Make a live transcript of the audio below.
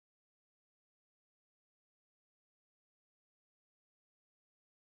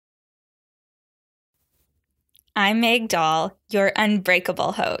I'm Meg Dahl, your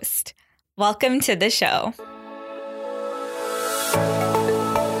unbreakable host. Welcome to the show.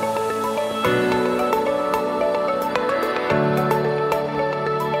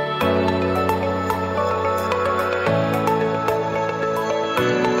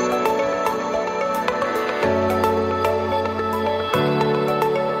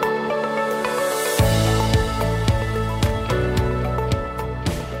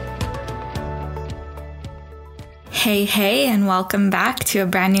 Hey, and welcome back to a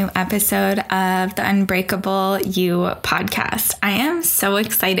brand new episode of the Unbreakable You podcast. I am so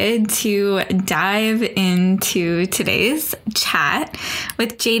excited to dive into today's chat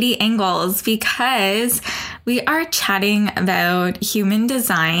with Engels because we are chatting about human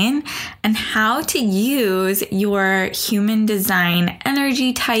design and how to use your human design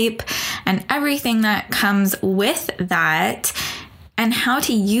energy type and everything that comes with that, and how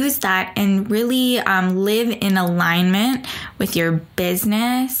to use that and really live in alignment with your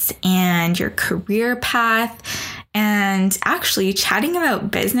business and your career path. And actually, chatting about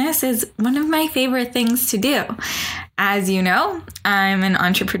business is one of my favorite things to do. As you know, I'm an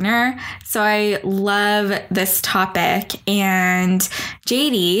entrepreneur, so I love this topic. And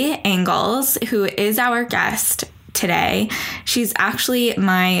Engels, who is our guest today, she's actually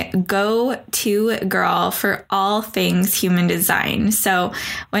my go-to girl for all things human design. So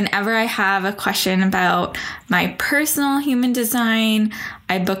whenever I have a question about my personal human design,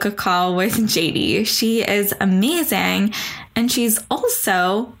 I book a call with JD. She is amazing, and she's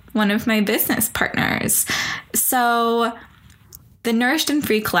also one of my business partners. So the Nourished and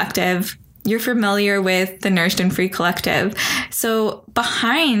Free Collective, you're familiar with the Nourished and Free Collective. So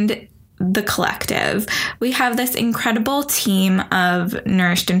behind the collective, we have this incredible team of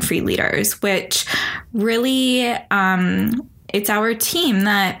nourished and free leaders, which really, it's our team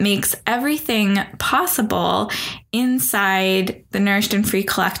that makes everything possible inside the Nourished and Free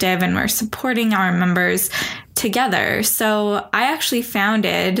Collective, and we're supporting our members together. So I actually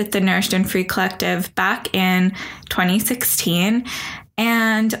founded the Nourished and Free Collective back in 2016.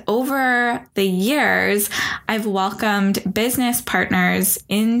 And over the years, I've welcomed business partners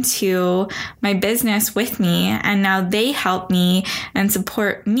into my business with me, and now they help me and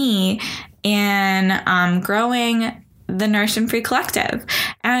support me in growing the Nourished and Free Collective.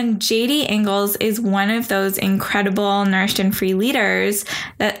 And Engels is one of those incredible Nourished and Free leaders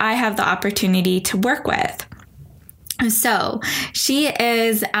that I have the opportunity to work with. So she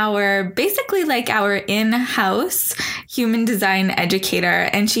is basically like our in-house human design educator,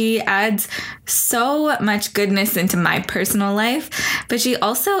 and she adds so much goodness into my personal life, but she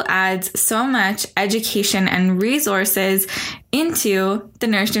also adds so much education and resources into the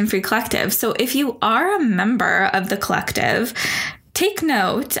Nourished and Free Collective. So if you are a member of the collective, take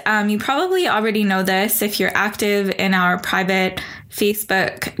note. You probably already know this if you're active in our private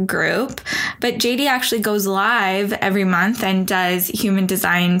Facebook group, but JD actually goes live every month and does human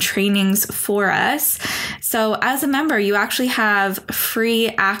design trainings for us. So as a member, you actually have free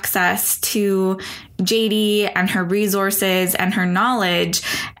access to JD and her resources and her knowledge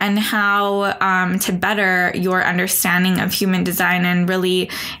and how to better your understanding of human design and really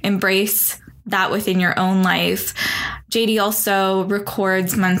embrace that within your own life. JD also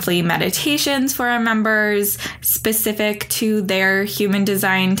records monthly meditations for our members specific to their human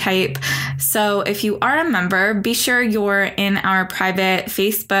design type. So if you are a member, be sure you're in our private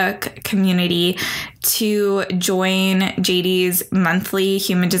Facebook community to join JD's monthly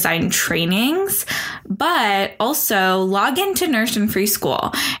human design trainings, but also log into Nourished and Free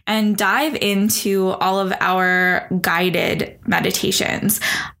School and dive into all of our guided meditations.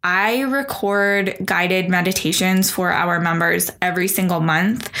 I record guided meditations for our members every single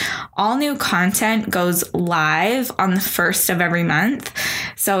month. All new content goes live on the first of every month.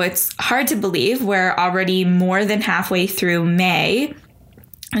 So it's hard to believe we're already more than halfway through May.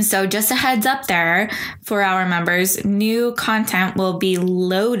 And so just a heads up there for our members, new content will be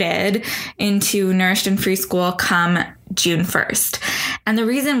loaded into Nourished and Free School come June 1st. And the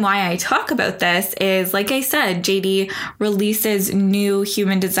reason why I talk about this is, like I said, JD releases new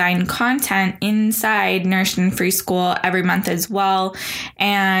human design content inside Nourished and Free School every month as well.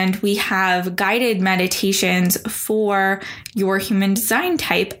 And we have guided meditations for your human design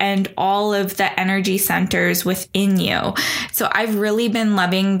type and all of the energy centers within you. So I've really been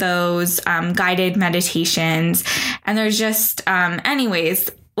loving those guided meditations. And there's just,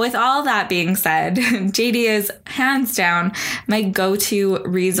 with all that being said, JD is hands down my go-to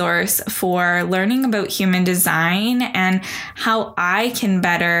resource for learning about human design and how I can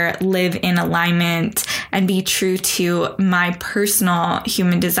better live in alignment and be true to my personal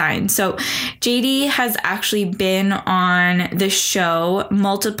human design. So JD has actually been on the show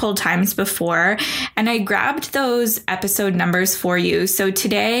multiple times before, and I grabbed those episode numbers for you. So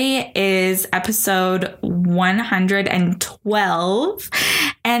today is episode 112.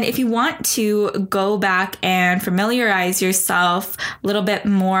 And if you want to go back and familiarize yourself a little bit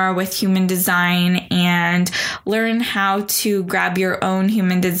more with human design and learn how to grab your own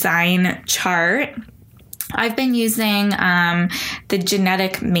human design chart, I've been using the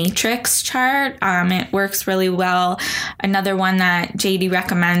genetic matrix chart. It works really well. Another one that JD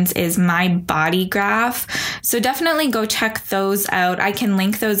recommends is my body graph. So definitely go check those out. I can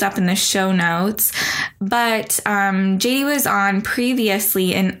link those up in the show notes. But JD was on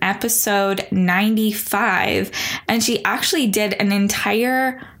previously in episode 95, and she actually did an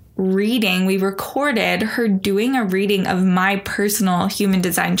entire reading. We recorded her doing a reading of my personal human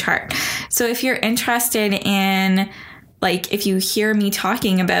design chart. So if you're interested in, like, if you hear me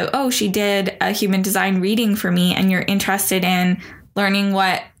talking about, oh, she did a human design reading for me, and you're interested in learning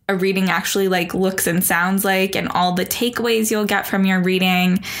what a reading actually like looks and sounds like and all the takeaways you'll get from your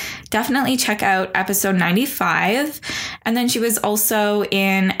reading, definitely check out episode 95. And then she was also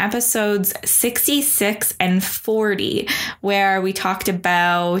in episodes 66 and 40, where we talked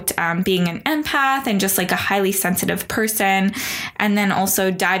about being an empath and just like a highly sensitive person. And then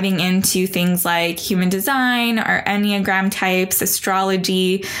also diving into things like human design, our Enneagram types,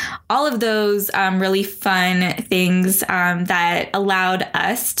 astrology, all of those really fun things that allowed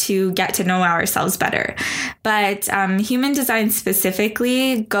us to get to know ourselves better. But human design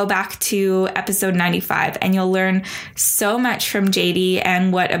specifically, go back to episode 95 and you'll learn so much from JD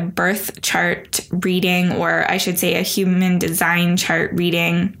and what a birth chart reading, or I should say a human design chart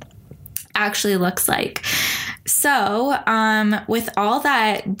reading, actually looks like. So, with all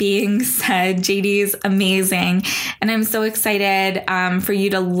that being said, JD is amazing, and I'm so excited for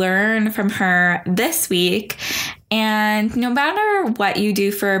you to learn from her this week. And no matter what you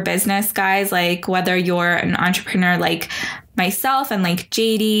do for business, guys, like whether you're an entrepreneur like myself and like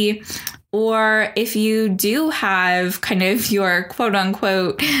JD, or if you do have kind of your quote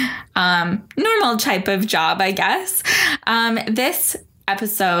unquote normal type of job, I guess, this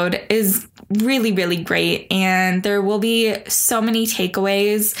episode is really, really great. And there will be so many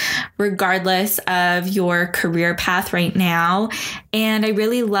takeaways regardless of your career path right now. And I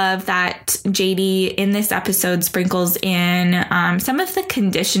really love that JD in this episode sprinkles in some of the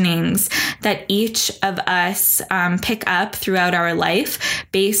conditionings that each of us pick up throughout our life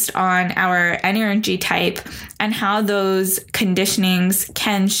based on our energy type and how those conditionings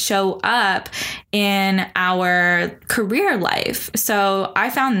can show up in our career life. So I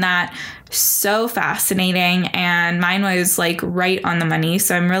found that so fascinating, and mine was like right on the money.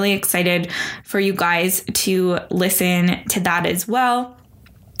 So I'm really excited for you guys to listen to that as well.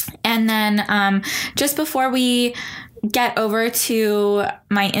 And then just before we get over to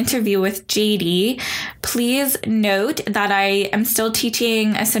my interview with JD, please note that I am still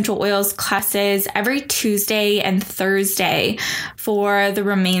teaching essential oils classes every Tuesday and Thursday for the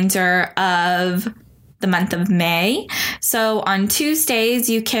remainder of the month of May. So on Tuesdays,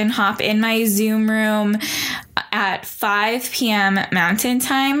 you can hop in my Zoom room at 5 p.m. Mountain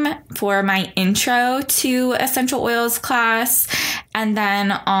Time for my intro to essential oils class. And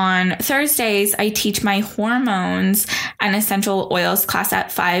then on Thursdays, I teach my hormones and essential oils class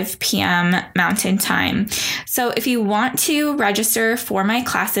at 5 p.m. Mountain Time. So if you want to register for my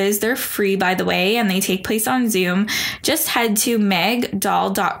classes, they're free, by the way, and they take place on Zoom. Just head to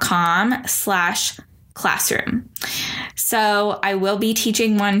megdahl.com/classroom. So I will be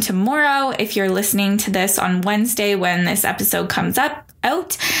teaching one tomorrow if you're listening to this on Wednesday when this episode comes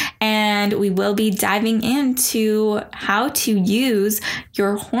out, and we will be diving into how to use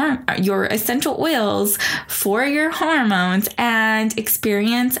your essential oils for your hormones and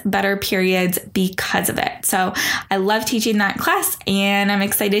experience better periods because of it. So I love teaching that class, and I'm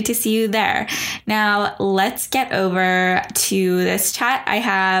excited to see you there. Now let's get over to this chat I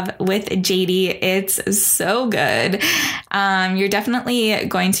have with JD. It's so good. You're definitely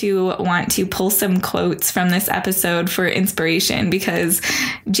going to want to pull some quotes from this episode for inspiration, because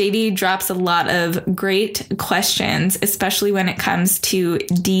JD drops a lot of great questions, especially when it comes to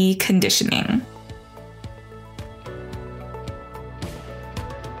deconditioning.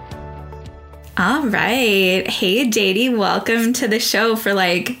 All right. Hey, JD, welcome to the show for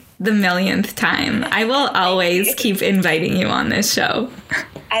like the millionth time. I will always keep inviting you on this show.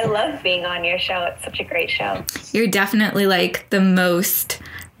 I love being on your show. It's such a great show. You're definitely like the most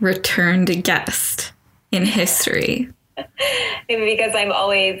returned guest in history. Maybe because I'm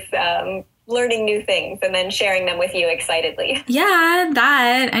always learning new things and then sharing them with you excitedly. Yeah,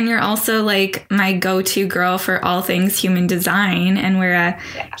 that. And you're also like my go-to girl for all things human design. And we're a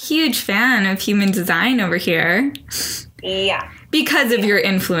huge fan of human design over here. Yeah. Because of your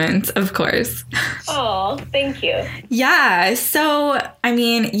influence, of course. Oh, thank you. Yeah. So, I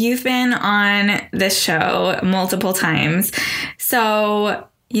mean, you've been on this show multiple times. So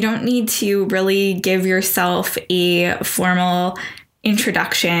you don't need to really give yourself a formal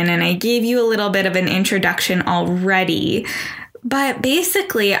introduction. And I gave you a little bit of an introduction already. But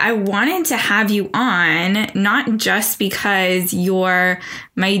basically, I wanted to have you on, not just because you're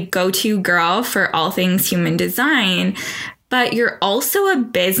my go-to girl for all things human design, but you're also a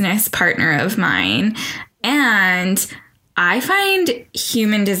business partner of mine. And I find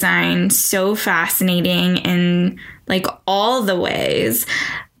human design so fascinating in like all the ways.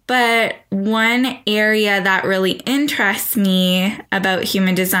 But one area that really interests me about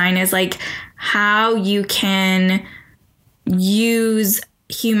human design is like how you can use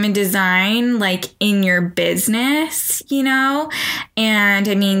human design like in your business, you know? And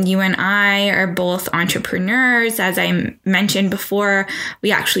I mean, you and I are both entrepreneurs. As I mentioned before,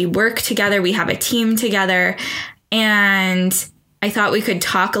 we actually work together. We have a team together. And I thought we could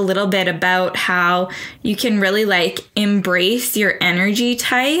talk a little bit about how you can really like embrace your energy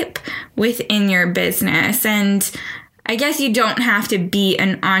type within your business. And I guess you don't have to be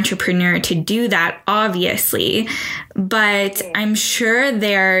an entrepreneur to do that, obviously, but I'm sure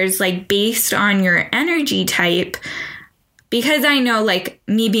there's like based on your energy type, because I know like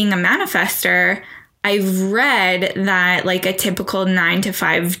me being a manifester, I've read that like a typical 9 to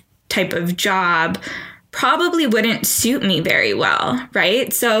 5 type of job probably wouldn't suit me very well,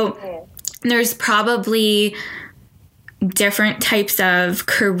 right? So there's probably different types of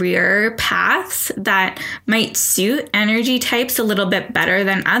career paths that might suit energy types a little bit better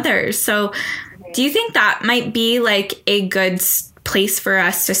than others. So do you think that might be like a good place for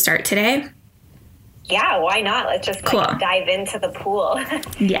us to start today? Yeah, why not? Let's just like dive into the pool.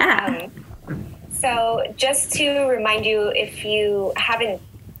 Yeah. So just to remind you, if you haven't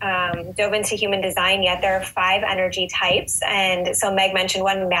dove into human design yet, there are 5 energy types. And so Meg mentioned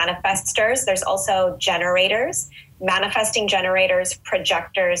one, manifestors. There's also generators, manifesting generators,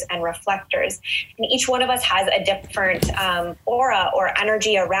 projectors, and reflectors. And each one of us has a different aura or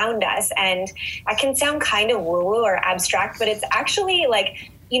energy around us. And that can sound kind of woo-woo or abstract, but it's actually like,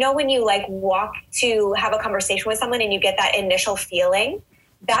 you know, when you like walk to have a conversation with someone and you get that initial feeling,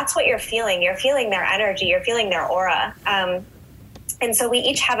 that's what you're feeling. You're feeling their energy. You're feeling their aura. And so we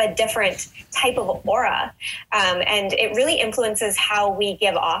each have a different type of aura. And it really influences how we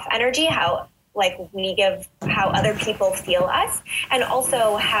give off energy, how other people feel us, and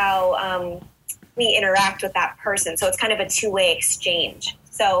also how we interact with that person. So it's kind of a two-way exchange.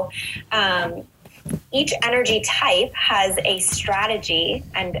 So each energy type has a strategy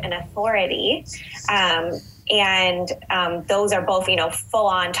and an authority. And those are both, you know,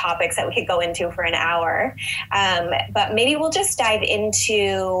 full-on topics that we could go into for an hour. But maybe we'll just dive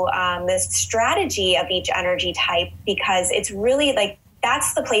into this strategy of each energy type, because it's really like,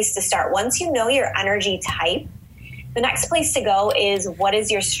 that's the place to start. Once you know your energy type, the next place to go is, what is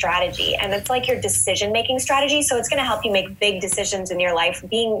your strategy? And it's like your decision-making strategy. So it's going to help you make big decisions in your life,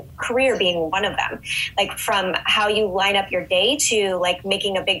 career being one of them, like from how you line up your day to like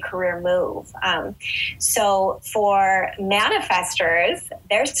making a big career move. So for manifestors,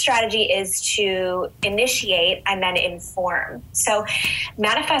 their strategy is to initiate and then inform. So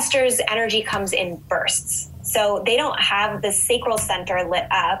manifestors' energy comes in bursts. So they don't have the sacral center lit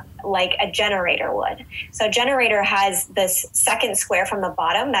up like a generator would. So a generator has this second square from the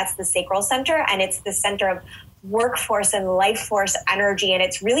bottom. That's the sacral center. And it's the center of workforce and life force energy. And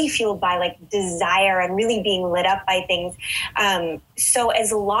it's really fueled by like desire and really being lit up by things. So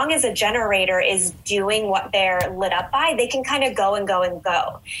as long as a generator is doing what they're lit up by, they can kind of go and go and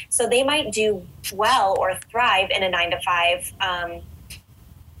go. So they might do well or thrive in a 9 to 5,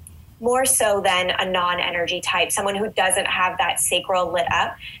 more so than a non-energy type, someone who doesn't have that sacral lit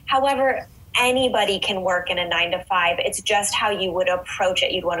up. However, anybody can work in a 9 to 5. It's just how you would approach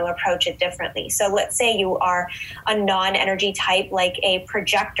it. You'd want to approach it differently. So let's say you are a non-energy type, like a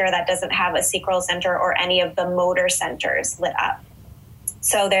projector that doesn't have a sacral center or any of the motor centers lit up.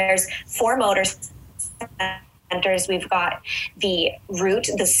 So there's 4 motor centers. We've got the root,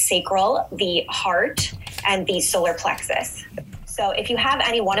 the sacral, the heart, and the solar plexus. So if you have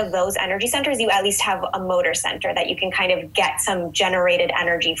any one of those energy centers, you at least have a motor center that you can kind of get some generated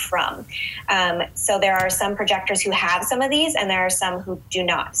energy from. So there are some projectors who have some of these, and there are some who do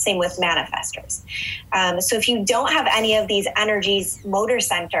not. Same with manifestors. So if you don't have any of these energies, motor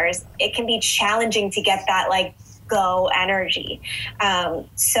centers, it can be challenging to get that like go energy.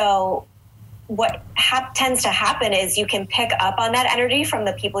 So what tends to happen is you can pick up on that energy from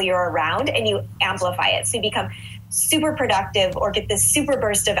the people you're around and you amplify it. So you become super productive or get this super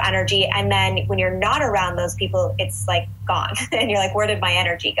burst of energy. And then when you're not around those people, it's like gone. And you're like, where did my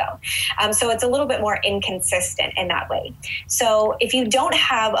energy go? So it's a little bit more inconsistent in that way. So if you don't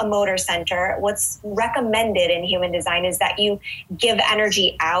have a motor center, what's recommended in human design is that you give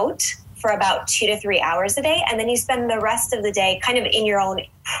energy out for about 2 to 3 hours a day. And then you spend the rest of the day kind of in your own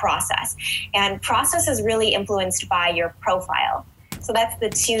process. And process is really influenced by your profile. So that's the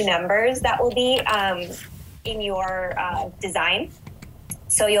 2 numbers that will be in your design.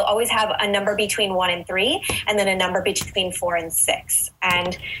 So you'll always have a number between 1 and 3, and then a number between 4 and 6.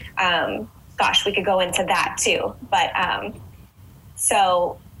 And gosh, we could go into that too. But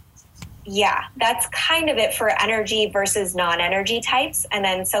so yeah, that's kind of it for energy versus non-energy types. And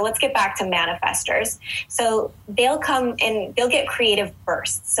then, so let's get back to manifestors. So they'll come and they'll get creative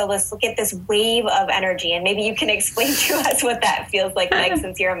bursts. So let's look at this wave of energy, and maybe you can explain to us what that feels like, Meg,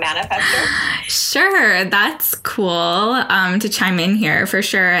 since you're a manifestor. Sure. That's cool to chime in here for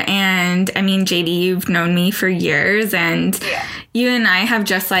sure. And I mean, JD, you've known me for years, and you and I have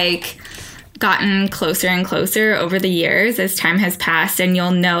just like gotten closer and closer over the years as time has passed, and you'll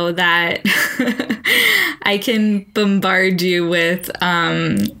know that I can bombard you with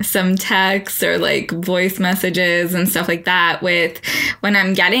some texts or like voice messages and stuff like that with when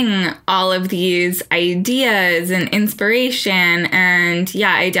I'm getting all of these ideas and inspiration. And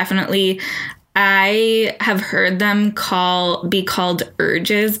yeah, I have heard them be called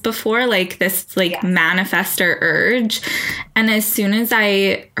urges before, like this like manifestor urge. And as soon as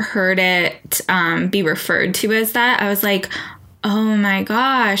I heard it be referred to as that, I was like, oh my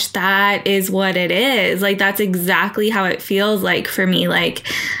gosh, that is what it is. Like, that's exactly how it feels like for me. Like,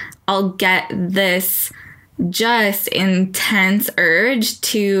 I'll get this just intense urge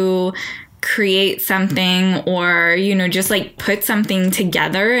to create something or, you know, just like put something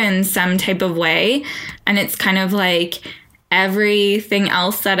together in some type of way. And it's kind of like everything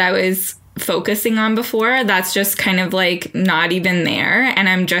else that I was focusing on before, that's just kind of like not even there. And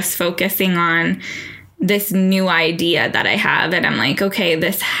I'm just focusing on this new idea that I have. And I'm like, okay,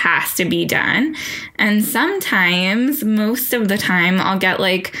 this has to be done. And sometimes, most of the time, I'll get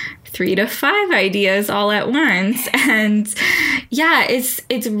like 3 to 5 ideas all at once. And yeah, it's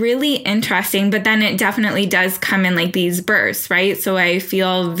really interesting, but then it definitely does come in like these bursts, right? So I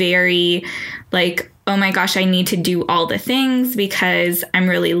feel very like, oh my gosh, I need to do all the things because I'm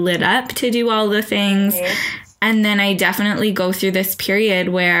really lit up to do all the things. Mm-hmm. And then I definitely go through this period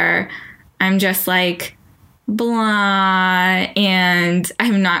where I'm just like, blah, and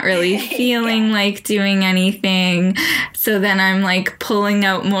I'm not really feeling like doing anything. So then I'm like pulling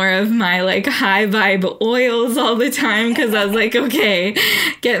out more of my like high vibe oils all the time because I was like, okay,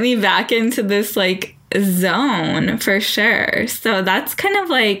 get me back into this like zone for sure. So that's kind of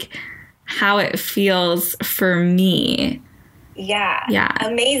like how it feels for me. Yeah.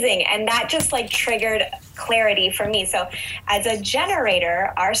 Amazing. And that just like triggered clarity for me. So as a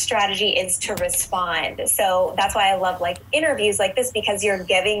generator, our strategy is to respond. So that's why I love like interviews like this, because you're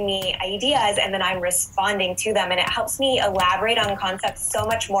giving me ideas and then I'm responding to them. And it helps me elaborate on concepts so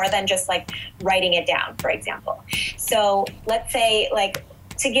much more than just like writing it down, for example. So let's say like,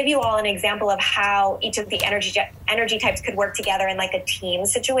 to give you all an example of how each of the energy types could work together in like a team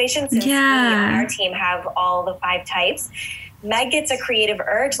situation, since we on our team have all the 5 types. Meg gets a creative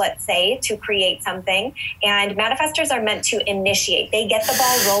urge, let's say, to create something, and manifestors are meant to initiate. They get the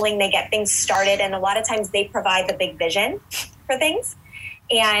ball rolling, they get things started, and a lot of times they provide the big vision for things.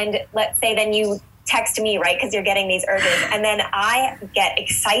 And let's say then you text me, right, because you're getting these urges, and then I get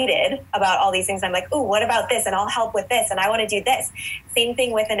excited about all these things. I'm like, ooh, what about this? And I'll help with this, and I want to do this. Same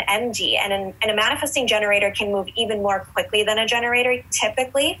thing with an MG, and a manifesting generator can move even more quickly than a generator.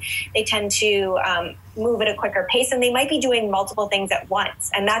 Typically, they tend to move at a quicker pace, and they might be doing multiple things at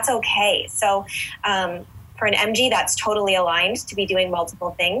once, and that's okay. So for an MG, that's totally aligned to be doing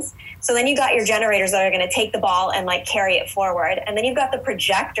multiple things. So then you got your generators that are going to take the ball and like carry it forward. And then you've got the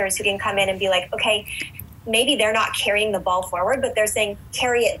projectors who can come in and be like, okay, maybe they're not carrying the ball forward, but they're saying,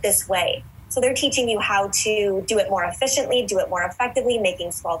 carry it this way. So they're teaching you how to do it more efficiently, do it more effectively,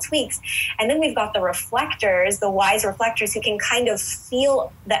 making small tweaks. And then we've got the reflectors, the wise reflectors, who can kind of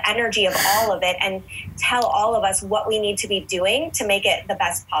feel the energy of all of it and tell all of us what we need to be doing to make it the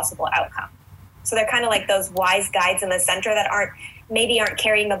best possible outcome. So they're kind of like those wise guides in the center that aren't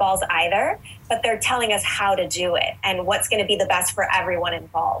carrying the balls either, but they're telling us how to do it and what's going to be the best for everyone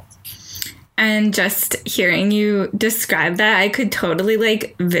involved. And just hearing you describe that, I could totally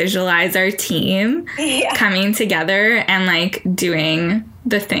like visualize our team coming together and like doing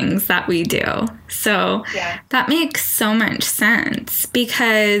the things that we do. So that makes so much sense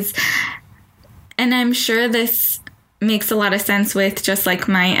because, and I'm sure this makes a lot of sense with just like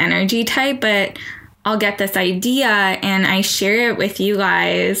my energy type, but I'll get this idea and I share it with you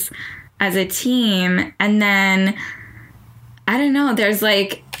guys as a team. And then, I don't know, there's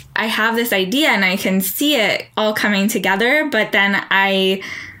like, I have this idea and I can see it all coming together, but then I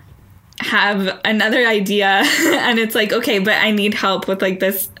have another idea and it's like, okay, but I need help with like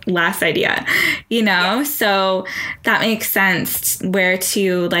this last idea, you know? Yeah. So that makes sense where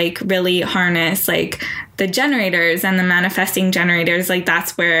to like really harness like the generators and the manifesting generators. Like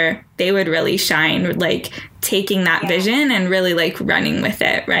that's where they would really shine, like taking that vision and really like running with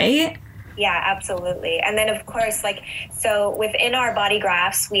it, right? Yeah, absolutely. And then of course, like, so within our body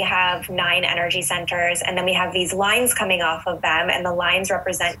graphs, we have 9 energy centers, and then we have these lines coming off of them, and the lines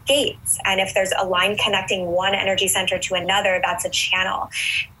represent gates. And if there's a line connecting one energy center to another, that's a channel.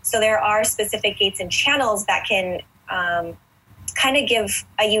 So there are specific gates and channels that can kind of give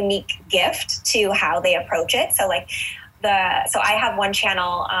a unique gift to how they approach it. So like, so I have one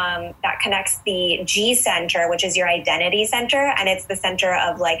channel that connects the G center, which is your identity center. And it's the center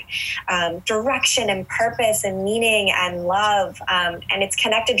of like direction and purpose and meaning and love. And it's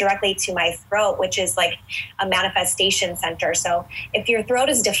connected directly to my throat, which is like a manifestation center. So if your throat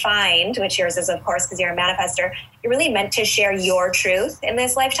is defined, which yours is, of course, because you're a manifester, you're really meant to share your truth in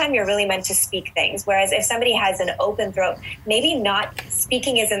this lifetime. You're really meant to speak things. Whereas if somebody has an open throat, maybe not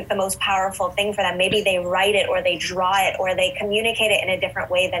speaking isn't the most powerful thing for them. Maybe they write it or they draw it or they communicate it in a different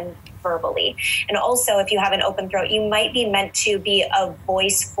way than verbally. And also, if you have an open throat, you might be meant to be a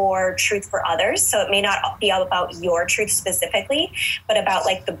voice for truth for others. So it may not be all about your truth specifically, but about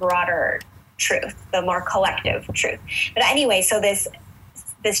like the broader truth, the more collective truth. But anyway, so this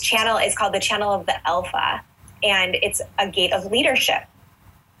channel is called the channel of the alpha. And it's a gate of leadership.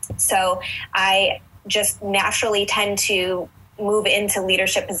 So I just naturally tend to move into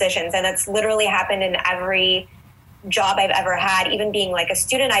leadership positions. And that's literally happened in every job I've ever had. Even being like a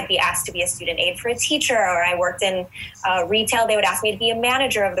student, I'd be asked to be a student aide for a teacher, or I worked in retail. They would ask me to be a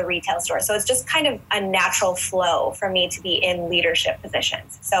manager of the retail store. So it's just kind of a natural flow for me to be in leadership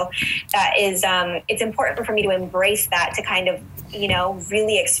positions. So that is, it's important for me to embrace that, to kind of, you know,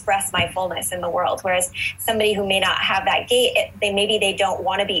 really express my fullness in the world. Whereas somebody who may not have that gate, maybe they don't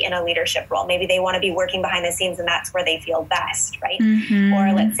want to be in a leadership role. Maybe they want to be working behind the scenes and that's where they feel best, right? Mm-hmm.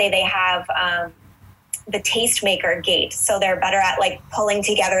 Or let's say they have the tastemaker gate. So they're better at like pulling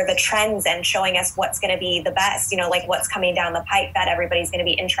together the trends and showing us what's going to be the best, you know, like what's coming down the pipe that everybody's going to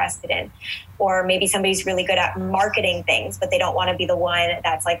be interested in. Or maybe somebody's really good at marketing things, but they don't want to be the one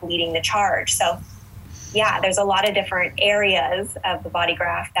that's like leading the charge. So yeah, there's a lot of different areas of the body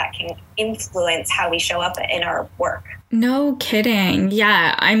graph that can influence how we show up in our work. No kidding.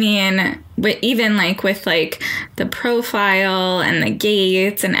 Yeah. I mean, even like with like the profile and the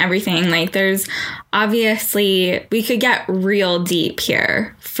gates and everything, like there's obviously, we could get real deep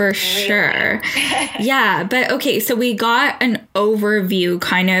here for sure. Yeah. But okay. So we got an overview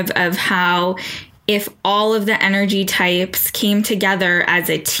kind of how if all of the energy types came together as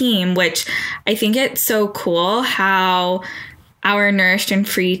a team, which I think it's so cool how our Nourished and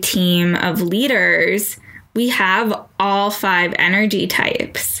Free team of leaders, we have all 5 energy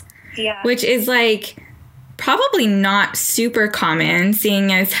types, which is like probably not super common,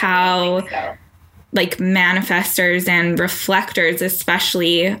 seeing as how like manifestors and reflectors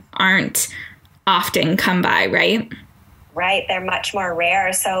especially aren't often come by, right? Right. They're much more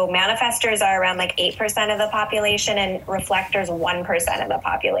rare. So manifestors are around like 8% of the population and reflectors 1% of the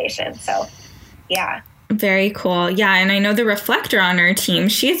population. So yeah. Very cool. Yeah. And I know the reflector on our team,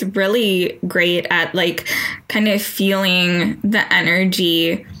 she's really great at like kind of feeling the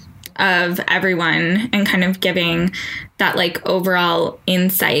energy of everyone and kind of giving that like overall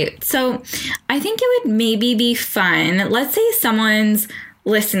insight. So I think it would maybe be fun. Let's say someone's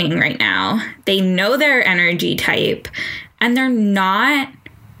listening right now. They know their energy type and they're not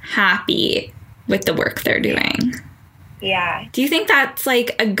happy with the work they're doing. Yeah. Do you think that's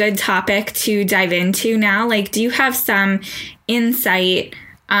like a good topic to dive into now? Like, do you have some insight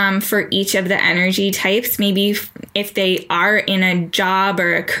for each of the energy types. Maybe if they are in a job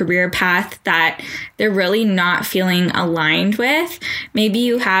or a career path that they're really not feeling aligned with, maybe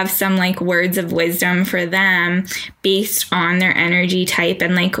you have some like words of wisdom for them based on their energy type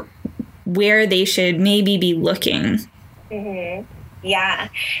and like where they should maybe be looking. Mm-hmm. Yeah.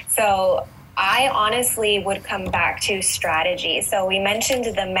 So I honestly would come back to strategy. So we mentioned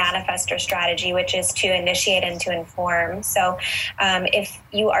the manifestor strategy, which is to initiate and to inform. So if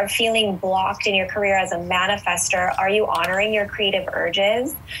you are feeling blocked in your career as a manifestor, are you honoring your creative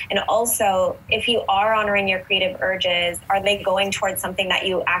urges? And also, if you are honoring your creative urges, are they going towards something that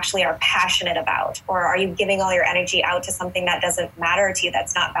you actually are passionate about? Or are you giving all your energy out to something that doesn't matter to you,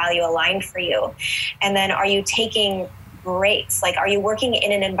 that's not value aligned for you? And then are you taking breaks? Like, are you working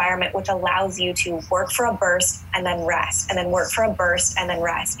in an environment which allows you to work for a burst and then rest, and then work for a burst and then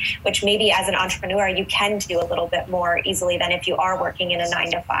rest, which maybe as an entrepreneur, you can do a little bit more easily than if you are working in a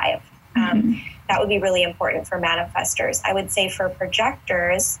 9-to-5. That would be really important for manifestors. I would say for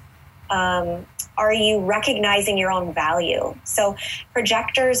projectors, are you recognizing your own value? So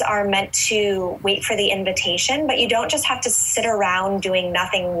projectors are meant to wait for the invitation, but you don't just have to sit around doing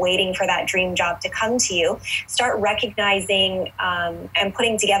nothing, waiting for that dream job to come to you. Start recognizing and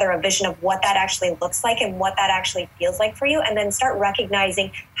putting together a vision of what that actually looks like and what that actually feels like for you. And then start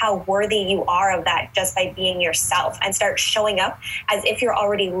recognizing how worthy you are of that just by being yourself, and start showing up as if you're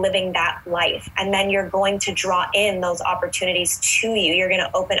already living that life. And then you're going to draw in those opportunities to you. You're going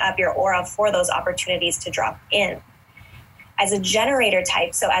to open up your aura for those opportunities to drop in. As a generator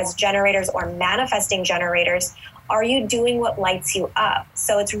type, so as generators or manifesting generators, are you doing what lights you up?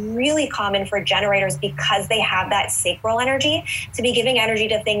 So it's really common for generators, because they have that sacral energy, to be giving energy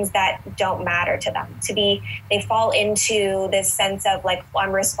to things that don't matter to them. They fall into this sense of like, well,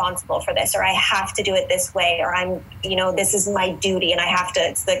 I'm responsible for this, or I have to do it this way, or this is my duty and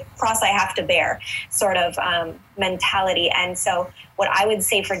it's the cross I have to bear sort of mentality. And so what I would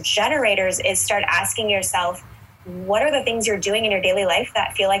say for generators is start asking yourself, what are the things you're doing in your daily life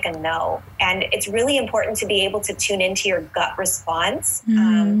that feel like a no? And it's really important to be able to tune into your gut response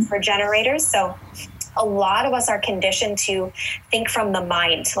for generators. So a lot of us are conditioned to think from the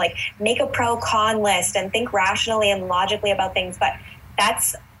mind, to like make a pro-con list and think rationally and logically about things. But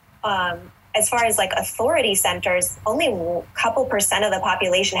that's as far as like authority centers, only a couple percent of the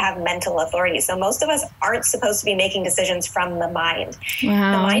population have mental authority. So most of us aren't supposed to be making decisions from the mind.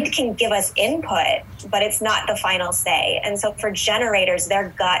 Wow. The mind can give us input, but it's not the final say. And so for generators, their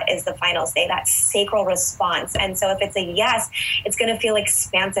gut is the final say, that sacral response. And so if it's a yes, it's going to feel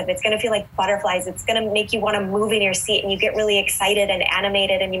expansive. It's going to feel like butterflies. It's going to make you want to move in your seat, and you get really excited and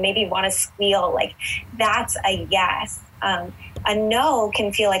animated, and you maybe want to squeal. Like, that's a yes. A no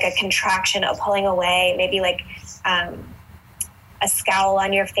can feel like a contraction, a pulling away, maybe like a scowl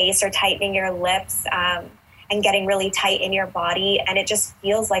on your face, or tightening your lips and getting really tight in your body. And it just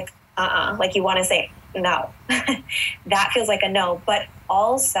feels like you want to say no. That feels like a no. But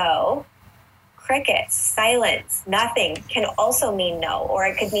also crickets, silence, nothing can also mean no. Or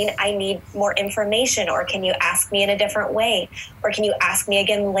it could mean I need more information, or can you ask me in a different way, or can you ask me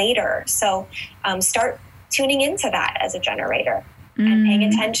again later? So start tuning into that as a generator and paying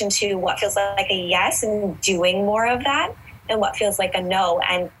attention to what feels like a yes and doing more of that, and what feels like a no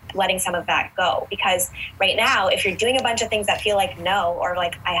and letting some of that go. Because right now, if you're doing a bunch of things that feel like no, or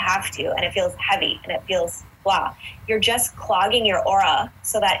like I have to, and it feels heavy and it feels blah, you're just clogging your aura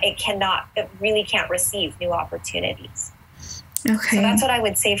so that it really can't receive new opportunities. Okay. So that's what I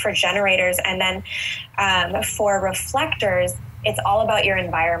would say for generators. And then for reflectors, it's all about your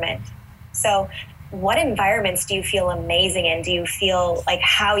environment. So what environments do you feel amazing in? Do you feel like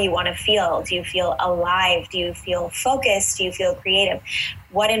how you want to feel? Do you feel alive? Do you feel focused? Do you feel creative?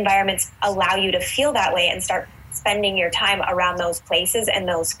 What environments allow you to feel that way, and start spending your time around those places and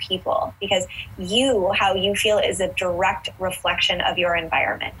those people? Because how you feel is a direct reflection of your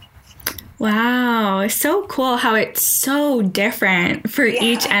environment. Wow. So cool how it's so different for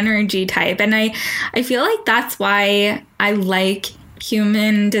each energy type. And I feel like that's why I like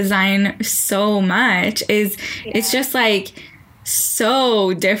human design so much, is it's just like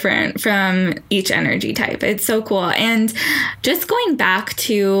so different from each energy type. It's so cool. And just going back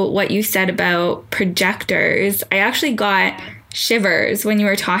to what you said about projectors, I actually got shivers when you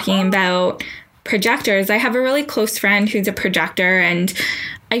were talking about projectors. I have a really close friend who's a projector, and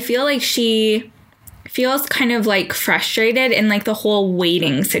I feel like she feels kind of like frustrated in like the whole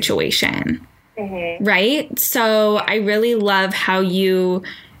waiting situation. Mm-hmm. Right? So I really love how you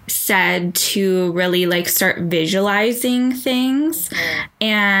said to really like start visualizing things. Mm-hmm.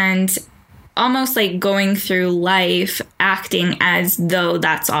 And almost like going through life acting as though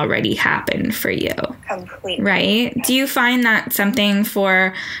that's already happened for you. Completely. Right? Do you find that something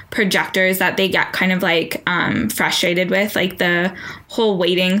for projectors that they get kind of like frustrated with, like the whole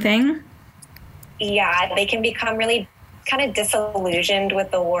waiting thing? Yeah, they can become really kind of disillusioned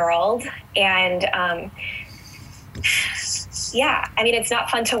with the world. And yeah, I mean, it's not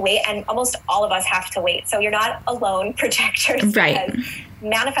fun to wait, and almost all of us have to wait. So you're not alone, projectors. Right.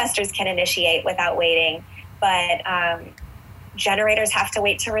 Manifestors can initiate without waiting, but generators have to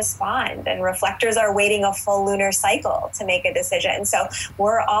wait to respond, and reflectors are waiting a full lunar cycle to make a decision. So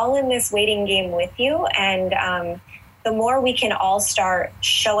we're all in this waiting game with you. And the more we can all start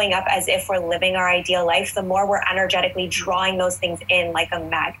showing up as if we're living our ideal life, the more we're energetically drawing those things in like a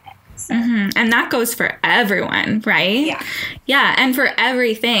magnet. So. And that goes for everyone, right? Yeah. Yeah. And for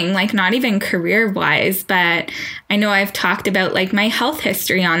everything, like not even career wise, but I know I've talked about like my health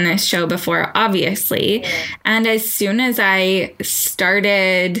history on this show before, obviously. And as soon as I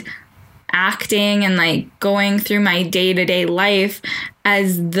started acting and like going through my day-to-day life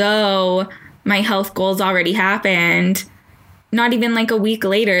as though my health goals already happened, not even like a week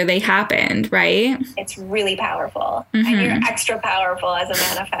later, they happened, right? It's really powerful. And you're extra powerful as a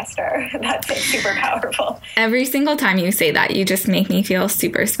manifestor. That's super powerful. Every single time you say that, you just make me feel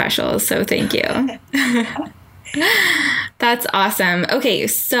super special. So thank you. That's awesome. Okay,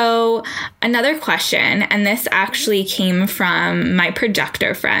 so another question, and this actually came from my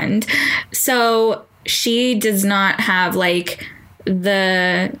projector friend. So she does not have like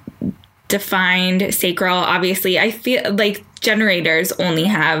the defined sacral. Obviously, I feel like generators only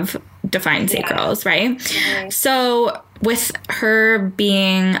have defined sacrals, right? Mm-hmm. So with her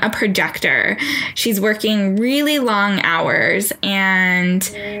being a projector, she's working really long hours, and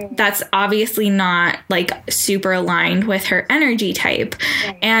that's obviously not like super aligned with her energy type.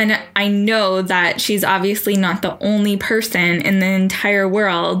 And I know that she's obviously not the only person in the entire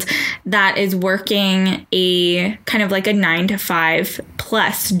world that is working a kind of like a 9-to-5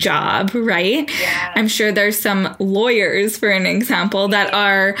 plus job, right? Yeah. I'm sure there's some lawyers, for an example, that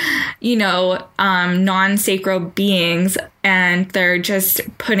are, you know, non-sacral beings, and they're just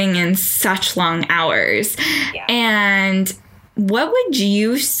putting in such long hours. Yeah. And what would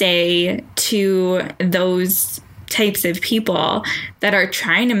you say to those types of people that are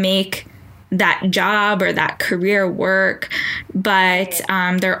trying to make that job or that career work, but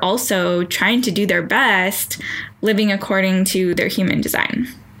they're also trying to do their best living according to their human design?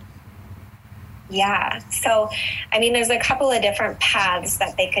 Yeah. So, I mean, there's a couple of different paths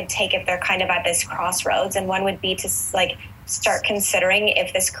that they could take if they're kind of at this crossroads. And one would be to like start considering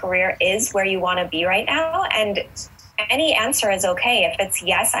if this career is where you want to be right now. And any answer is okay. If it's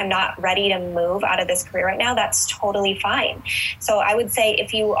yes, I'm not ready to move out of this career right now, that's totally fine. So I would say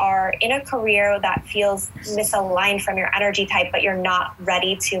if you are in a career that feels misaligned from your energy type, but you're not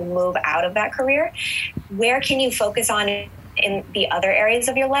ready to move out of that career, where can you focus on in the other areas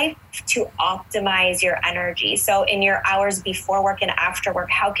of your life to optimize your energy? So in your hours before work and after work,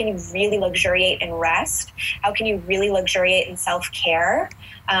 how can you really luxuriate in rest? How can you really luxuriate in self-care?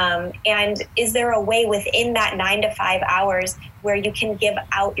 And is there a way within that 9 to 5 hours where you can give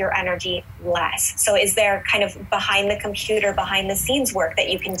out your energy less? So is there kind of behind the computer, behind the scenes work that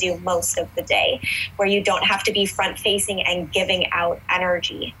you can do most of the day where you don't have to be front facing and giving out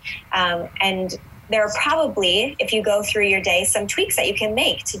energy? And there are probably, if you go through your day, some tweaks that you can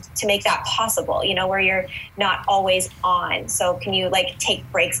make to make that possible, you know, where you're not always on. So can you like take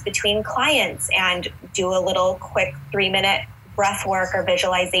breaks between clients and do a little quick 3-minute breath work or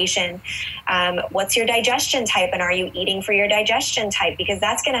visualization? What's your digestion type, and are you eating for your digestion type? Because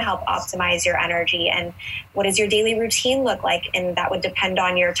that's going to help optimize your energy. And what does your daily routine look like? And that would depend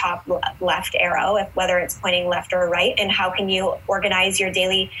on your top left arrow, whether it's pointing left or right. And how can you organize your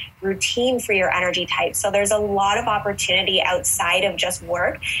daily routine for your energy type? So there's a lot of opportunity outside of just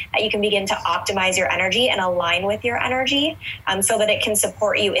work that you can begin to optimize your energy and align with your energy, so that it can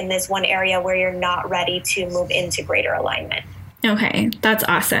support you in this one area where you're not ready to move into greater alignment. Okay, that's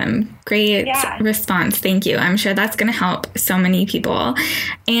awesome. Great response. Thank you. I'm sure that's going to help so many people.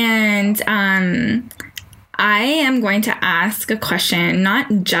 And I am going to ask a question,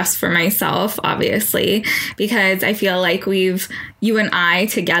 not just for myself, obviously, because I feel like you and I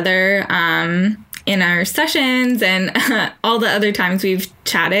together, in our sessions and all the other times we've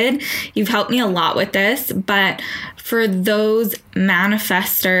chatted, you've helped me a lot with this. But for those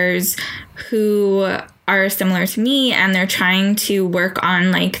manifestors who are similar to me and they're trying to work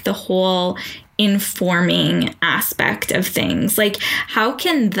on like the whole informing aspect of things, like how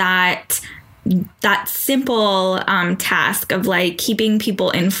can that that simple task of like keeping people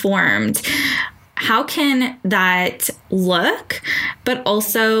informed, how can that look? But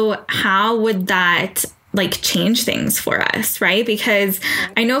also, how would that like change things for us, right? Because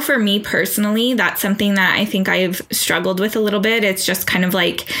I know for me personally, that's something that I think I've struggled with a little bit. It's just kind of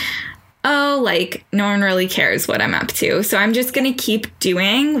like, oh, like no one really cares what I'm up to. So I'm just going to keep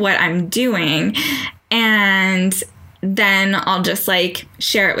doing what I'm doing. And then I'll just like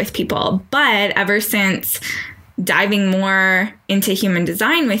share it with people. But ever since diving more into human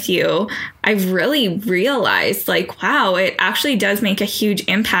design with you, I've really realized like, wow, it actually does make a huge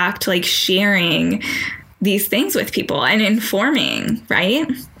impact, like sharing these things with people and informing, right?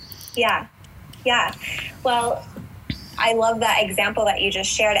 Yeah. Yeah. Well, I love that example that you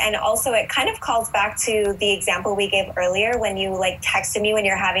just shared. And also it kind of calls back to the example we gave earlier when you like texted me when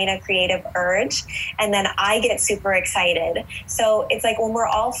you're having a creative urge, and then I get super excited. So it's like when we're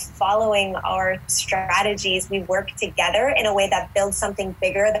all following our strategies, we work together in a way that builds something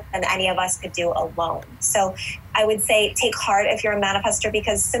bigger than any of us could do alone. So I would say take heart if you're a manifestor,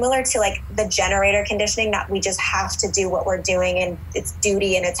 because similar to like the generator conditioning that we just have to do what we're doing and it's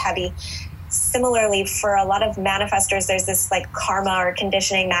duty and it's heavy. Similarly, for a lot of manifestors, there's this like karma or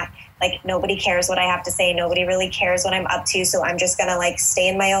conditioning that like nobody cares what I have to say. Nobody really cares what I'm up to. So I'm just going to like stay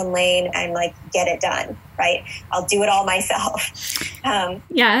in my own lane and like get it done. Right. I'll do it all myself.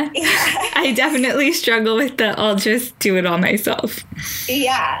 Yeah, I definitely struggle with the I'll just do it all myself.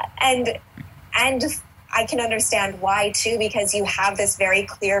 Yeah. And I can understand why too, because you have this very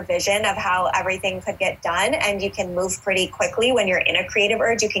clear vision of how everything could get done and you can move pretty quickly. When you're in a creative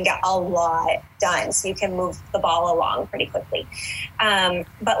urge, you can get a lot done. So you can move the ball along pretty quickly.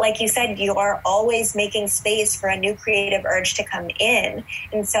 But like you said, you are always making space for a new creative urge to come in.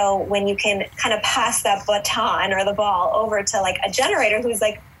 And so when you can kind of pass that baton or the ball over to like a generator who's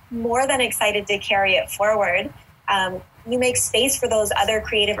like more than excited to carry it forward, you make space for those other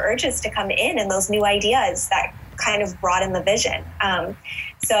creative urges to come in and those new ideas that kind of broaden the vision.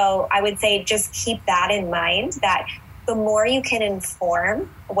 So I would say just keep that in mind, that the more you can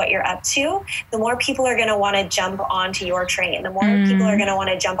inform what you're up to, the more people are going to want to jump onto your train. The more people are going to want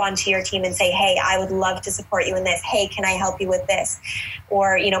to jump onto your team and say, hey, I would love to support you in this. Hey, can I help you with this?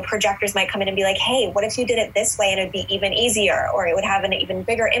 Or, you know, projectors might come in and be like, hey, what if you did it this way and it'd be even easier, or it would have an even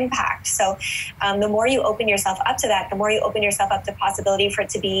bigger impact. So the more you open yourself up to that, the more you open yourself up to possibility for it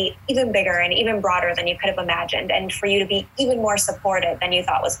to be even bigger and even broader than you could have imagined, and for you to be even more supported than you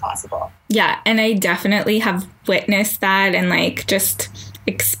thought was possible. Yeah. And I definitely have witnessed that and like just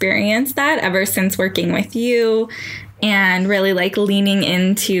experienced that ever since working with you and really like leaning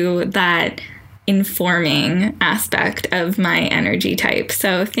into that informing aspect of my energy type.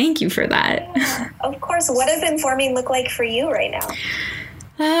 So thank you for that. Yeah, of course. What does informing look like for you right now?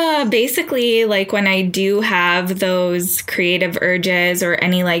 Basically, like when I do have those creative urges or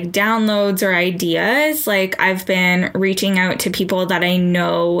any like downloads or ideas, like I've been reaching out to people that I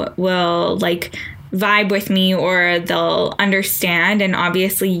know will like vibe with me or they'll understand. And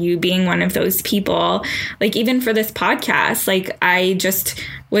obviously you being one of those people, like even for this podcast, like I just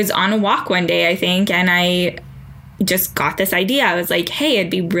was on a walk one day, I think, and I just got this idea. I was like, hey,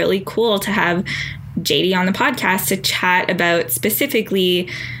 it'd be really cool to have JD on the podcast to chat about specifically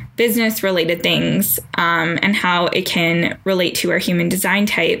business related things and how it can relate to our human design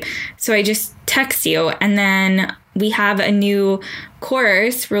type. So I just text you, and then we have a new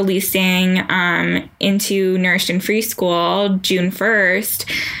course releasing into Nourished and Free School June 1st.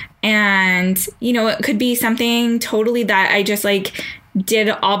 And, you know, it could be something totally that I just like did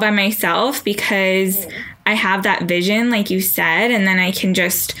all by myself because I have that vision, like you said, and then I can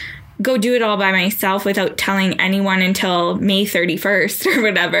just go do it all by myself without telling anyone until May 31st or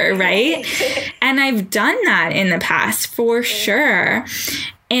whatever, right? And I've done that in the past for sure.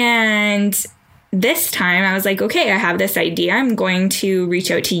 And this time I was like, okay, I have this idea. I'm going to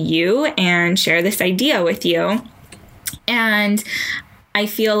reach out to you and share this idea with you. And I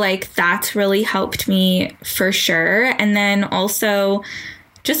feel like that's really helped me for sure. And then also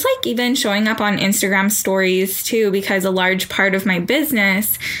just like even showing up on Instagram stories too, because a large part of my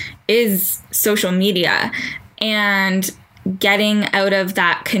business is social media, and getting out of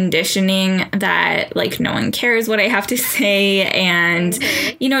that conditioning that like no one cares what I have to say, and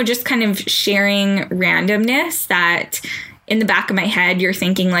you know, just kind of sharing randomness that in the back of my head you're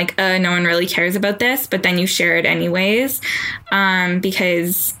thinking like, no one really cares about this, but then you share it anyways,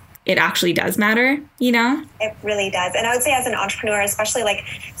 because it actually does matter, you know? It really does. And I would say as an entrepreneur, especially like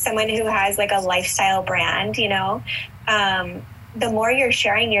someone who has like a lifestyle brand, you know, the more you're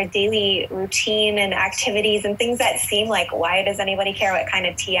sharing your daily routine and activities and things that seem like, why does anybody care what kind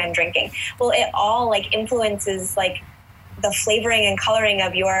of tea I'm drinking? Well, it all like influences like the flavoring and coloring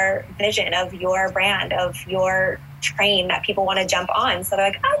of your vision, of your brand, of your train that people want to jump on. So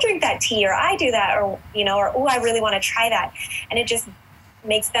they're like, I'll drink that tea, or I do that, or, you know, or, oh, I really want to try that. And it just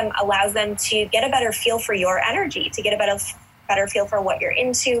allows them to get a better feel for your energy, to get a better feel for what you're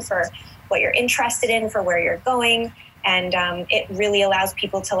into, for what you're interested in, for where you're going. And it really allows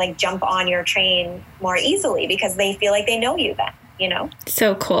people to like jump on your train more easily because they feel like they know you then. You know?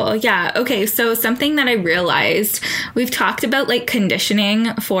 So cool. Yeah. Okay. So something that I realized, we've talked about like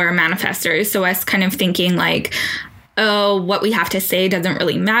conditioning for manifestors. So us kind of thinking like, oh, what we have to say doesn't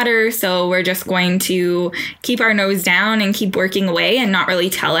really matter. So we're just going to keep our nose down and keep working away and not really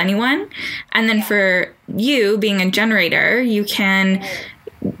tell anyone. And then for you being a generator, you can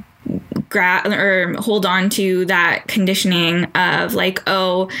or hold on to that conditioning of like,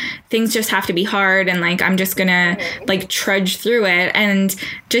 oh, things just have to be hard and like I'm just gonna like trudge through it. And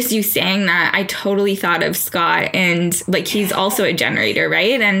just you saying that, I totally thought of Scott, and like he's also a generator,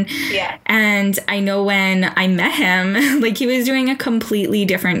 right? And I know when I met him, like he was doing a completely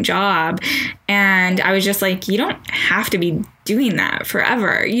different job, and I was just like, you don't have to be doing that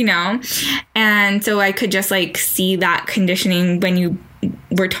forever, you know? And so I could just like see that conditioning when you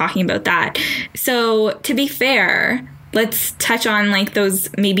were talking about that. So to be fair, let's touch on like those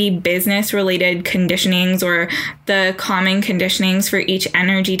maybe business related conditionings or the common conditionings for each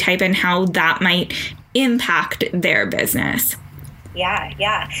energy type and how that might impact their business.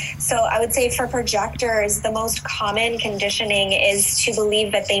 Yeah. So I would say for projectors, the most common conditioning is to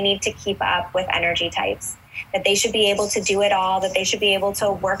believe that they need to keep up with energy types, that they should be able to do it all, that they should be able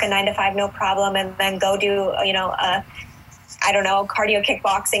to work a 9 to 5, no problem, and then go do, you know, cardio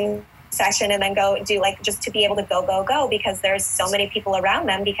kickboxing session and then go do like just to be able to go, because there's so many people around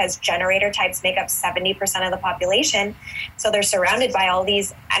them, because generator types make up 70% of the population. So they're surrounded by all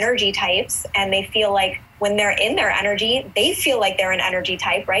these energy types, and they feel like when they're in their energy, they feel like they're an energy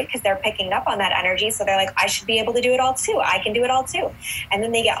type, right? Because they're picking up on that energy. So they're like, I should be able to do it all too. I can do it all too. And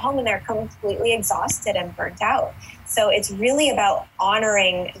then they get home and they're completely exhausted and burnt out. So it's really about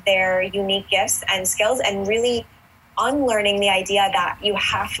honoring their unique gifts and skills and really unlearning the idea that you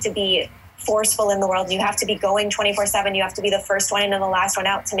have to be forceful in the world. You have to be going 24/7. You have to be the first one in and the last one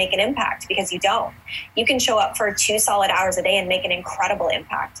out to make an impact, because you don't. You can show up for 2 solid hours a day and make an incredible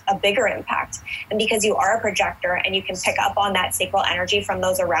impact, a bigger impact. And because you are a projector and you can pick up on that sacral energy from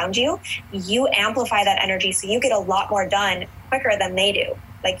those around you, you amplify that energy. So you get a lot more done quicker than they do.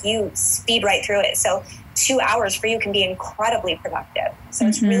 Like you speed right through it. So 2 hours for you can be incredibly productive. So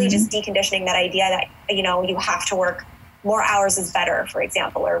it's really just deconditioning that idea that, you know, you have to work more hours is better, for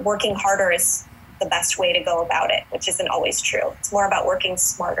example, or working harder is the best way to go about it, which isn't always true. It's more about working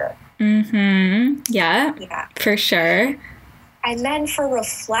smarter. Yeah, for sure. And then for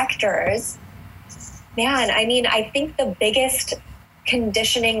reflectors, man, I mean, I think the biggest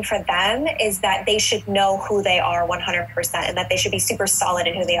conditioning for them is that they should know who they are 100%, and that they should be super solid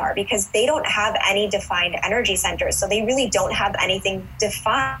in who they are, because they don't have any defined energy centers. So they really don't have anything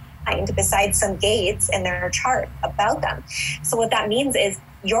defined besides some gates in their chart about them. So what that means is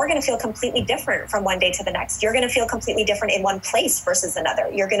you're going to feel completely different from one day to the next. You're going to feel completely different in one place versus another.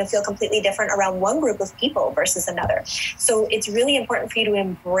 You're going to feel completely different around one group of people versus another. So it's really important for you to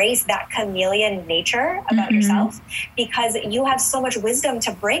embrace that chameleon nature about yourself, because you have so much wisdom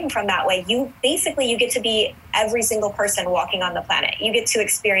to bring from that way. You get to be every single person walking on the planet. You get to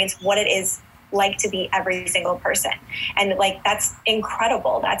experience what it is like to be every single person. And like, that's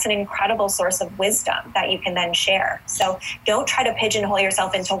incredible. That's an incredible source of wisdom that you can then share. So don't try to pigeonhole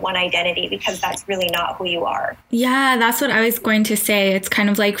yourself into one identity, because that's really not who you are. Yeah, that's what I was going to say. It's kind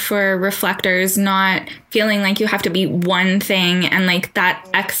of like for reflectors, not feeling like you have to be one thing and like that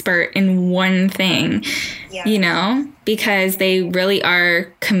expert in one thing, you know, because they really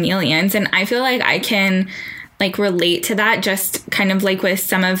are chameleons. And I feel like I can like relate to that, just kind of like with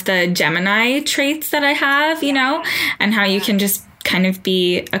some of the Gemini traits that I have, you know, and how you can just kind of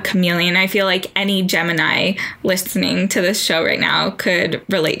be a chameleon. I feel like any Gemini listening to this show right now could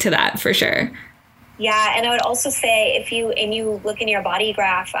relate to that for sure. Yeah, and I would also say if you look in your body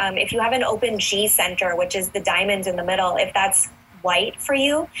graph, if you have an open G center, which is the diamond in the middle, if that's white for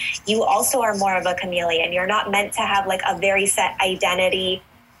you, you also are more of a chameleon. You're not meant to have like a very set identity,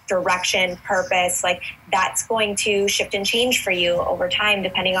 direction, purpose. Like that's going to shift and change for you over time,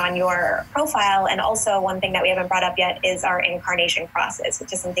 depending on your profile. And also one thing that we haven't brought up yet is our incarnation crosses,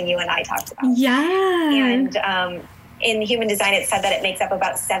 which is something you and I talked about. Yeah. And in human design, it said that it makes up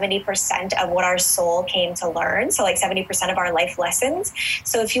about 70% of what our soul came to learn. So like 70% of our life lessons.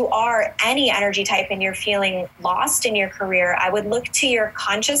 So if you are any energy type and you're feeling lost in your career, I would look to your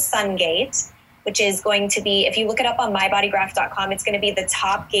conscious sun gate, which is going to be, if you look it up on mybodygraph.com, it's going to be the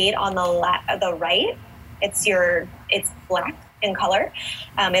top gate on the right. It's black in color.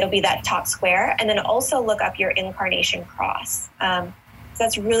 It'll be that top square. And then also look up your incarnation cross. So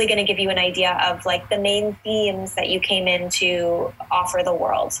that's really going to give you an idea of like the main themes that you came in to offer the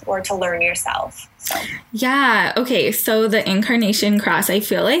world or to learn yourself. So. Yeah. Okay. So the incarnation cross, I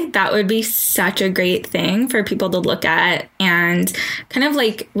feel like that would be such a great thing for people to look at and kind of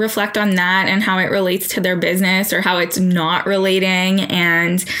like reflect on that and how it relates to their business or how it's not relating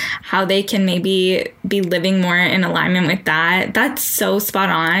and how they can maybe be living more in alignment with that. That's so spot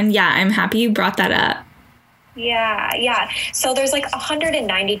on. Yeah. I'm happy you brought that up. Yeah. So there's like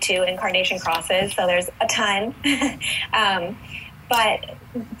 192 incarnation crosses. So there's a ton. But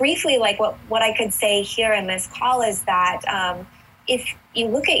briefly, like what I could say here in this call is that if you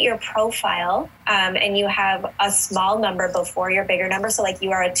look at your profile and you have a small number before your bigger number, so like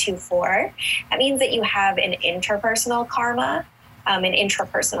you are a 2-4, that means that you have an interpersonal karma. An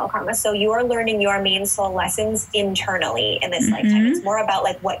intrapersonal karma. So you're learning your main soul lessons internally in this lifetime. It's more about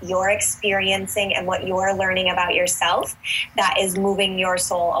like what you're experiencing and what you're learning about yourself that is moving your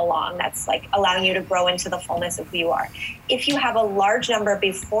soul along. That's like allowing you to grow into the fullness of who you are. If you have a large number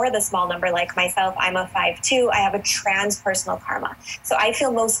before the small number, like myself, I'm a 5-2, I have a transpersonal karma. So I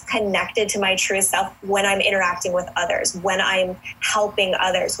feel most connected to my true self when I'm interacting with others, when I'm helping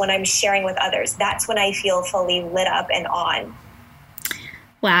others, when I'm sharing with others. That's when I feel fully lit up and on.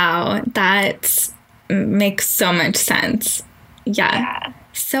 Wow, that makes so much sense. Yeah.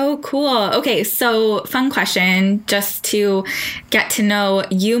 So cool. Okay, so fun question, just to get to know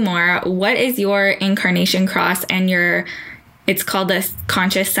you more. What is your incarnation cross and it's called the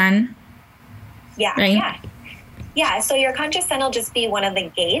conscious sun? Yeah, right? Yeah, so your conscious sun will just be one of the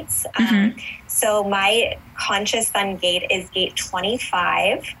gates. So my conscious sun gate is gate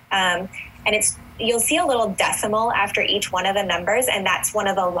 25. And you'll see a little decimal after each one of the numbers, and that's one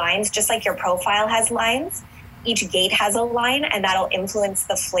of the lines, just like your profile has lines. Each gate has a line, and that'll influence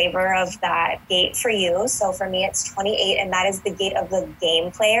the flavor of that gate for you. So for me, it's 28, and that is the gate of the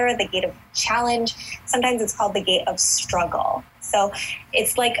game player, the gate of challenge. Sometimes it's called the gate of struggle. So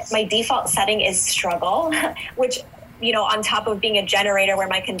it's like my default setting is struggle, which, on top of being a generator where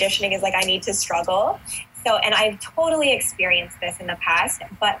my conditioning is like, I need to struggle. So, and I've totally experienced this in the past,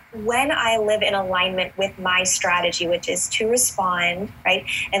 but when I live in alignment with my strategy, which is to respond, right,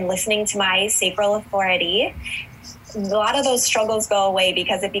 and listening to my sacral authority, a lot of those struggles go away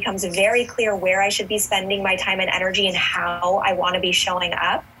because it becomes very clear where I should be spending my time and energy and how I want to be showing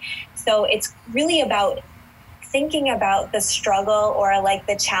up. So it's really about thinking about the struggle or like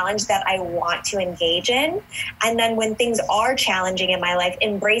the challenge that I want to engage in. And then when things are challenging in my life,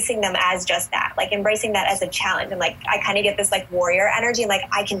 embracing them as just that, like embracing that as a challenge. And like, I kind of get this like warrior energy and like,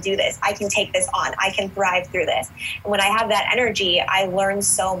 I can do this. I can take this on. I can thrive through this. And when I have that energy, I learn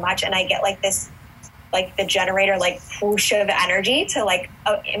so much and I get like this, like the generator, like whoosh of energy to like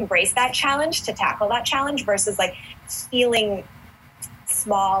embrace that challenge, to tackle that challenge versus like feeling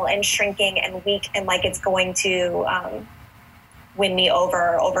small and shrinking and weak and like it's going to win me over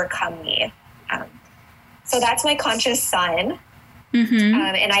or overcome me. So that's my conscious sun.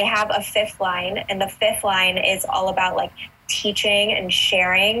 And I have a fifth line, and the fifth line is all about like teaching and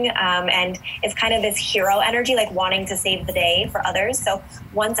sharing, and it's kind of this hero energy, like wanting to save the day for others. So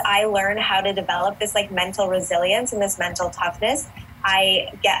once I learn how to develop this like mental resilience and this mental toughness,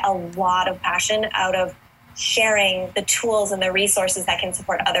 I get a lot of passion out of sharing the tools and the resources that can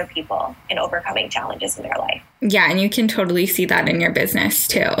support other people in overcoming challenges in their life. Yeah, and you can totally see that in your business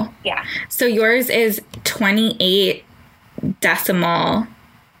too. Yeah. So yours is 28 decimal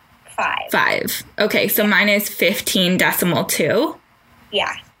 5. Okay, so mine is 15 decimal 2.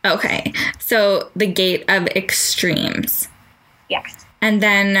 Yeah. Okay, so the gate of extremes. Yeah. And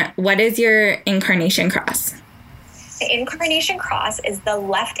then what is your incarnation cross? The incarnation cross is the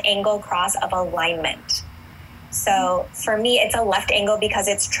left angle cross of alignment. So for me, it's a left angle because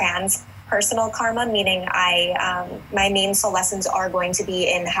it's transpersonal karma, meaning my main soul lessons are going to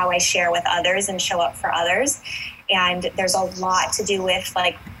be in how I share with others and show up for others. And there's a lot to do with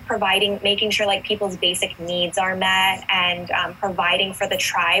like making sure like people's basic needs are met and providing for the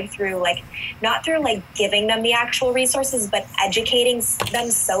tribe through like, not through like giving them the actual resources, but educating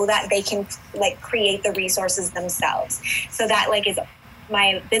them so that they can like create the resources themselves. So that like is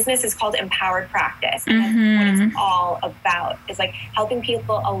my business is called Empowered Practice. And that's what it's all about, is like helping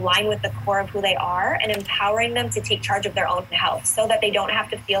people align with the core of who they are and empowering them to take charge of their own health so that they don't have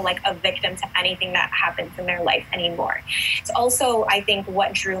to feel like a victim to anything that happens in their life anymore. It's also, I think,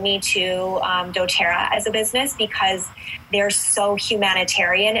 what drew me to doTERRA as a business, because they're so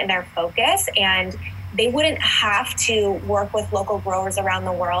humanitarian in their focus, and they wouldn't have to work with local growers around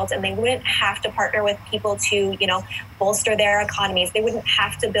the world, and they wouldn't have to partner with people to, bolster their economies. They wouldn't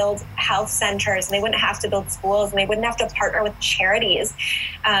have to build health centers, and they wouldn't have to build schools, and they wouldn't have to partner with charities.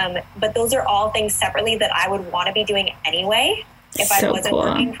 But those are all things separately that I would want to be doing anyway if I wasn't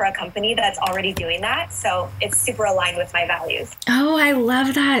working for a company that's already doing that. So it's super aligned with my values. Oh, I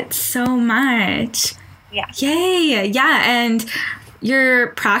love that so much. Yeah. Yay. Yeah. And your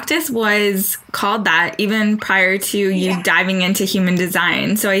practice was called that even prior to you diving into human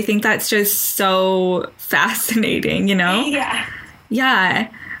design. So I think that's just so fascinating, Yeah.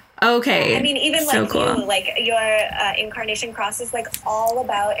 Yeah. Okay. I mean, even so like cool. you, like your incarnation cross is like all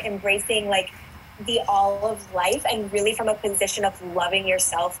about embracing like the all of life, and really from a position of loving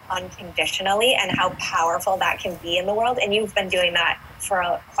yourself unconditionally, and how powerful that can be in the world. And you've been doing that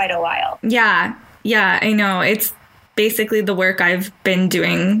for quite a while. Yeah. Yeah, I know. It's basically the work I've been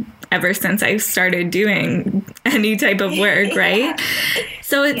doing ever since I started doing any type of work, right?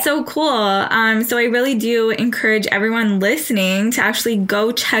 So it's so cool. So I really do encourage everyone listening to actually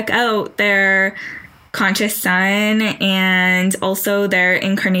go check out their conscious sun and also their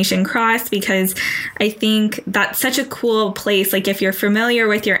incarnation cross, because I think that's such a cool place. Like, if you're familiar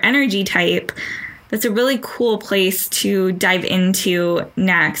with your energy type, that's a really cool place to dive into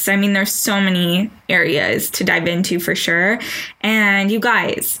next. I mean, there's so many areas to dive into for sure. And you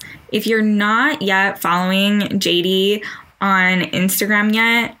guys, if you're not yet following JD on Instagram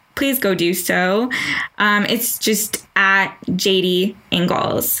yet, please go do so. It's just at JD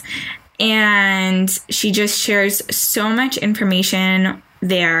Engels. And she just shares so much information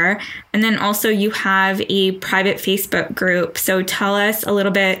there. And then also you have a private Facebook group. So tell us a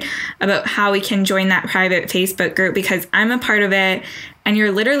little bit about how we can join that private Facebook group, because I'm a part of it, and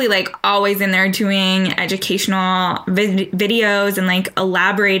you're literally like always in there doing educational videos and like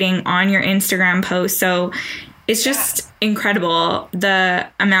elaborating on your Instagram posts. So it's just incredible the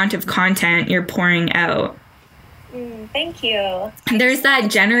amount of content you're pouring out. Thank you. There's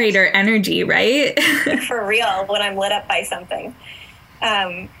that generator energy, right? For real, when I'm lit up by something.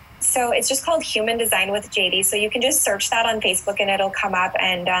 So it's just called Human Design with JD. So you can just search that on Facebook and it'll come up,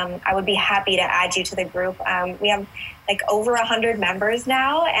 and I would be happy to add you to the group. We have like over 100 members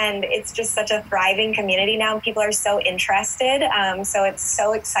now, and it's just such a thriving community now. People are so interested. So it's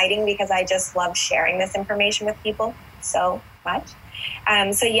so exciting, because I just love sharing this information with people so much.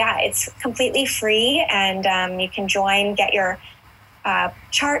 So yeah, it's completely free, and you can join, get your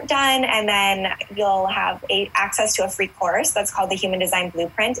chart done, and then you'll have access to a free course that's called the Human Design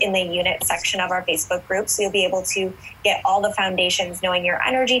Blueprint in the unit section of our Facebook group. So you'll be able to get all the foundations, knowing your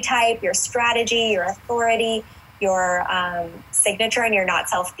energy type, your strategy, your authority, your signature, and your not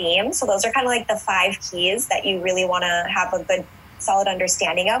self theme. So those are kind of like the 5 keys that you really want to have a good solid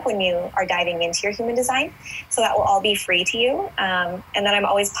understanding of when you are diving into your human design. So that will all be free to you. And then I'm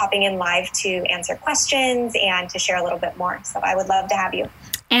always popping in live to answer questions and to share a little bit more. So I would love to have you.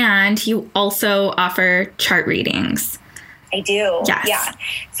 And you also offer chart readings. I do. Yes. Yeah.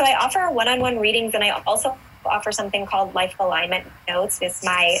 So I offer one-on-one readings, and I also offer something called life alignment notes. It's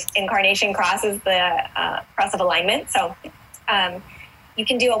my incarnation cross is the cross of alignment. So you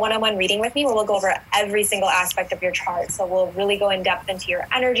can do a one-on-one reading with me where we'll go over every single aspect of your chart. So we'll really go in depth into your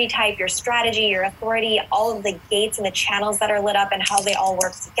energy type, your strategy, your authority, all of the gates and the channels that are lit up and how they all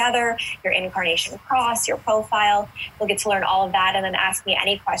work together, your incarnation cross, your profile. You'll get to learn all of that and then ask me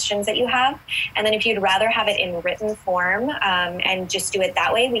any questions that you have. And then if you'd rather have it in written form and just do it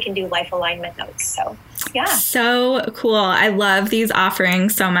that way, we can do life alignment notes. So yeah. So cool. I love these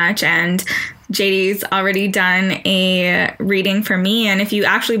offerings so much. And JD's already done a reading for me. And if you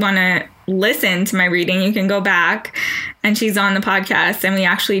actually want to listen to my reading, you can go back, and she's on the podcast, and we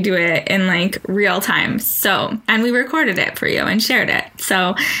actually do it in like real time. So, and we recorded it for you and shared it.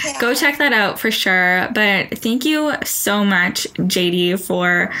 So go check that out for sure. But thank you so much, JD,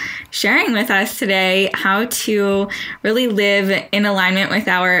 for sharing with us today how to really live in alignment with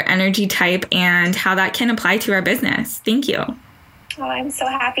our energy type and how that can apply to our business. Thank you. Oh, I'm so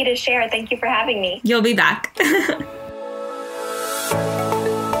happy to share. Thank you for having me. You'll be back.